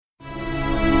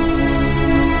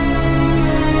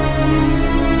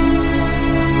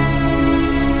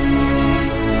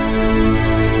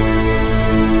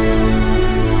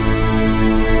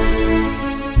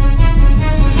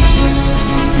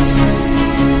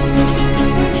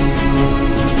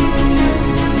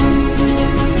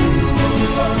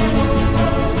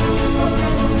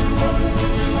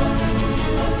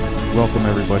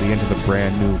into the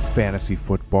brand new Fantasy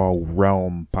Football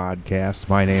Realm podcast.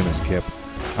 My name is Kip.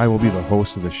 I will be the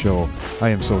host of the show. I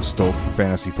am so stoked for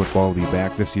fantasy football to be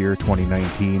back this year,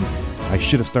 2019. I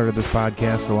should have started this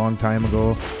podcast a long time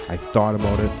ago. I thought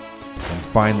about it, and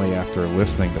finally, after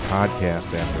listening to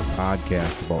podcast after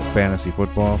podcast about fantasy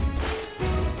football,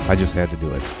 I just had to do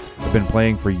it. I've been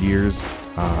playing for years.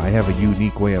 I have a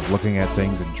unique way of looking at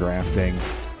things and drafting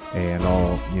and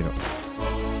all,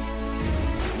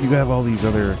 you have all these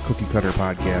other cookie cutter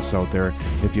podcasts out there.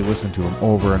 If you listen to them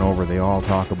over and over, they all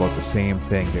talk about the same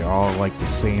thing. They all like the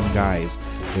same guys.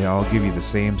 They all give you the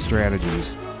same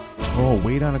strategies. Oh,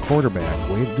 wait on a quarterback.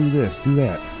 Wait, do this, do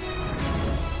that.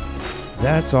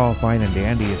 That's all fine and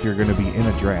dandy if you're going to be in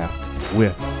a draft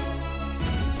with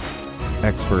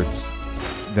experts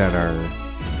that are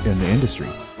in the industry.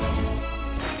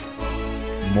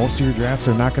 Most of your drafts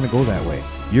are not going to go that way.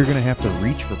 You're going to have to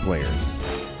reach for players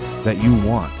that you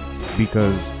want,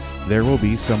 because there will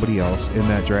be somebody else in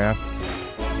that draft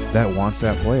that wants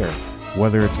that player,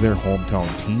 whether it's their hometown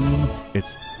team,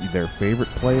 it's their favorite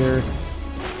player.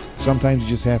 Sometimes you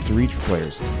just have to reach for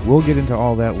players. We'll get into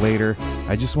all that later.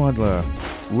 I just wanted to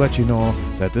let you know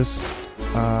that this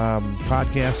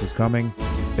podcast is coming.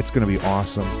 It's going to be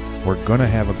awesome. We're going to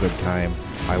have a good time.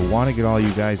 I want to get all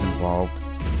you guys involved.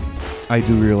 I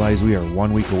do realize we are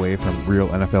 1 week away from real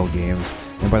NFL games,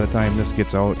 and by the time this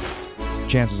gets out,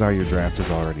 chances are your draft is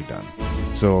already done.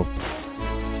 So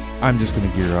I'm just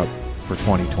going to gear up for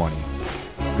 2020.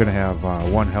 I'm going to have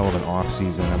one hell of an off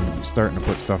season. I'm starting to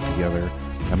put stuff together.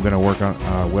 I'm going to work on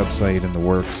a website in the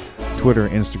works. Twitter,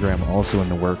 Instagram also in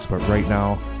the works. But right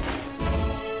now,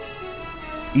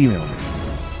 email me,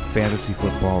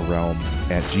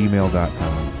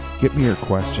 fantasyfootballrealm@gmail.com. Get me your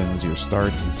questions, your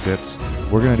starts and sits.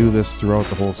 We're going to do this throughout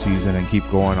the whole season and keep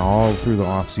going all through the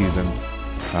off season.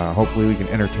 Hopefully we can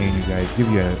entertain you guys, give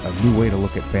you a new way to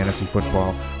look at fantasy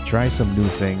football, try some new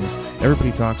things.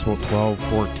 Everybody talks about 12,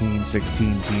 14,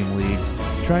 16 team leagues.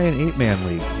 Try an 8-man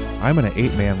league. I'm in an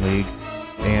 8-man league,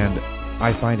 and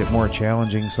I find it more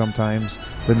challenging sometimes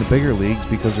than the bigger leagues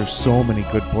because there's so many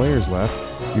good players left.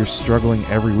 You're struggling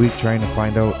every week trying to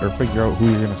find out or figure out who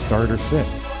you're going to start or sit.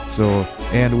 So,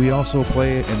 and we also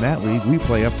play in that league, we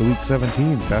play up to week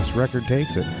 17. Best record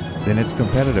takes it. Then it's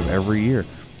competitive every year.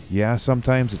 Yeah,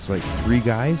 sometimes it's like 3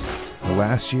 guys.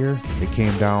 Last year, it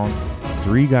came down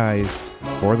 3 guys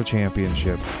for the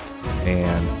championship,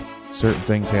 and certain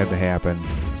things had to happen.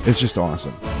 It's just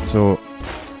awesome. So,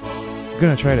 I'm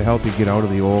going to try to help you get out of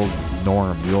the old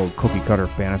norm, the old cookie-cutter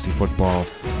fantasy football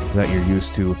that you're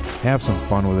used to. Have some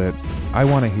fun with it. I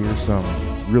want to hear some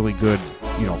really good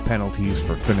penalties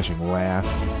for finishing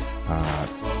last,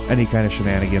 any kind of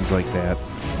shenanigans like that.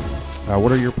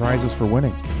 What are your prizes for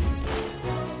winning?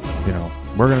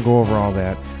 We're going to go over all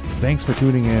that. Thanks for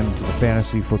tuning in to the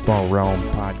Fantasy Football Realm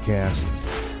podcast.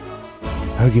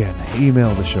 Again,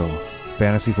 email the show,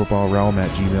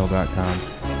 fantasyfootballrealm@gmail.com.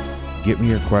 Get me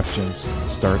your questions,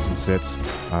 starts and sits.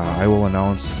 I will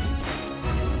announce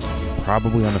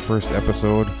probably on the first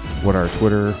episode what our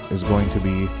Twitter is going to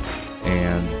be,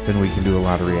 and then we can do a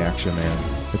lot of reaction there.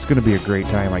 It's going to be a great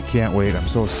time. I can't wait. I'm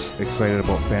so excited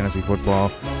about fantasy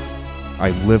football.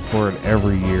 I live for it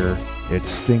every year. It's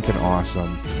stinking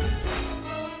awesome.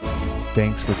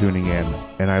 Thanks for tuning in,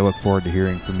 and I look forward to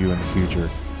hearing from you in the future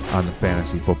on the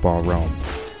Fantasy Football Realm.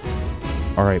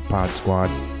 All right, Pod Squad,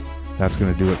 that's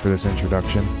going to do it for this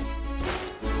introduction.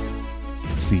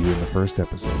 See you in the first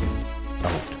episode.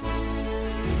 Out.